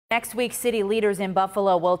Next week, city leaders in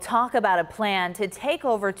Buffalo will talk about a plan to take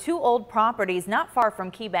over 2 old properties not far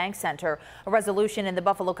from Key Bank Center. A resolution in the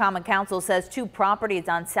Buffalo Common Council says 2 properties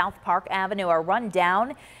on South Park Avenue are run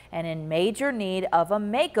down and in major need of a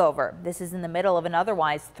makeover. This is in the middle of an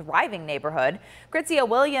otherwise thriving neighborhood. Cobblestone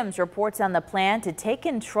Williams reports on the plan to take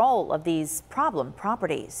control of these problem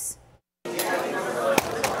properties. The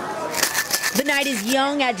night is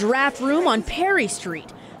young at Draft Room on Perry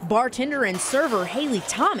Street. Bartender and server Haley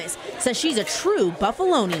Thomas says she's a true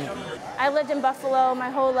Buffalonian. I lived in Buffalo my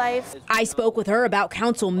whole life. I spoke with her about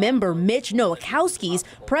council member Mitch Nowakowski's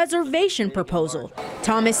preservation proposal.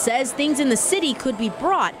 Thomas says things in the city could be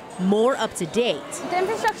brought more up to date. The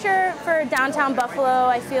infrastructure for downtown Buffalo,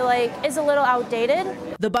 I feel like, is a little outdated.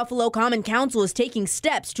 The Buffalo Common Council is taking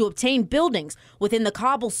steps to obtain buildings within the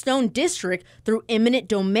Cobblestone District through eminent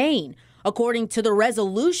domain. According to the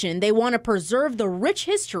resolution, they want to preserve the rich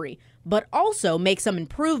history, but also make some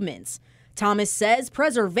improvements. Thomas says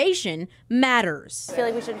preservation matters. I feel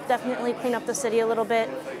like we should definitely clean up the city a little bit,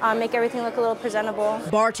 make everything look a little presentable.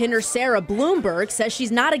 Bartender Sarah Bloomberg says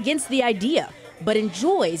she's not against the idea, but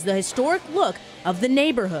enjoys the historic look of the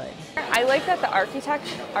neighborhood. I like that the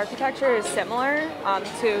architecture is similar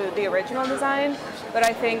to the original design, but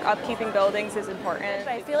I think upkeeping buildings is important.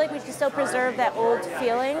 I feel like we should still preserve that old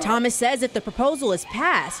feeling. Thomas says if the proposal is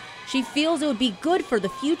passed, she feels it would be good for the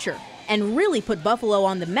future and really put Buffalo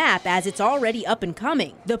on the map as it's already up and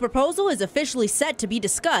coming. The proposal is officially set to be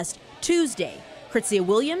discussed Tuesday. Cobblestone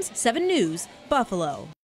Williams, 7 News, Buffalo.